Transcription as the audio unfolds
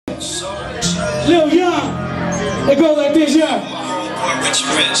Lil Young. It goes like this, yeah.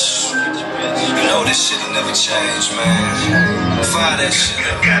 Rich. You know this shit'll never change, man. Fire that shit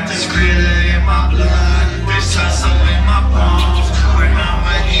up. Got this glitter in my blood, this hustle in my bones. Where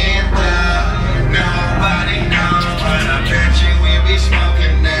I'ma end up, nobody knows, but I bet you we be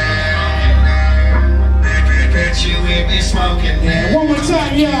smoking that. Bet you we be smoking that. One more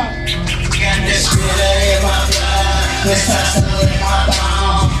time, yeah. Got this glitter in my blood, this hustle in my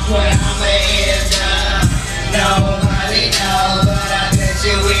bones. Where I'ma end up, nobody knows, but I bet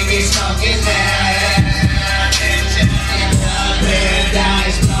you we be smoking that.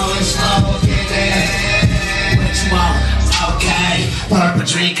 Purple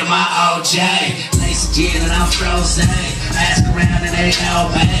drink in my OJ, lace gin and I'm frozen. Ask around and they know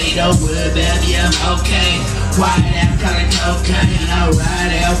me. Don't worry about me, I'm okay. White out, color cocaine.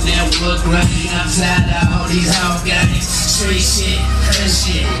 Alright, out there, wood grain. I'm tired of all these whole games. Street shit, hood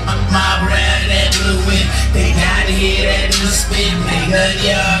shit. My brand, that blue whip. They down to hear that new spin. They good,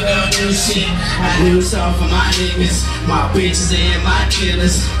 y'all gon' do shit. I do something for my niggas, my bitches and my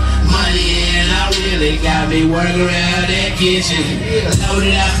killers. Money and I really got me working around that kitchen. Load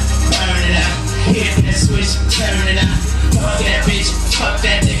it up, burn it up, hit that switch, turn it up. Fuck that bitch, fuck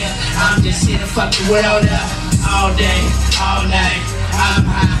that nigga. I'm just here to fuck the world up. All day, all night, I'm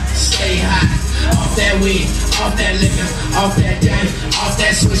high, stay high. Off that weed, off that liquor, off that dirt, off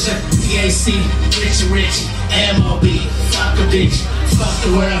that swisher. PAC, rich, MOB, fuck a bitch, fuck the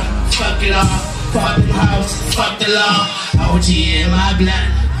world, fuck it all. Fuck the house, fuck the law. OG in my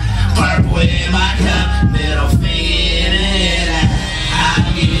blunt. Purple in my cup, middle finger in the head. I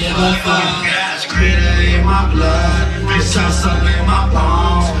don't give a fuck. Got glitter in my blood, this hustle in my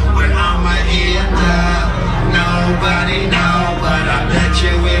bones. Where I'ma end up, nobody know, but I bet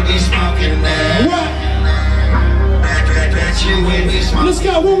you we be smoking that. Bet you we be smoking. Let's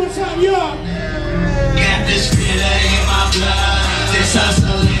go one more time, y'all. Got this glitter in my blood, this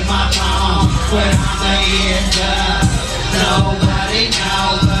hustle in my bones. Where I'ma end up, nobody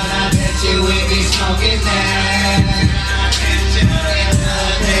know, but I bet you we be smoking that.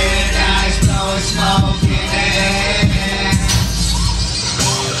 Paradise blowing smoking that.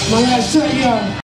 My last track, y'all.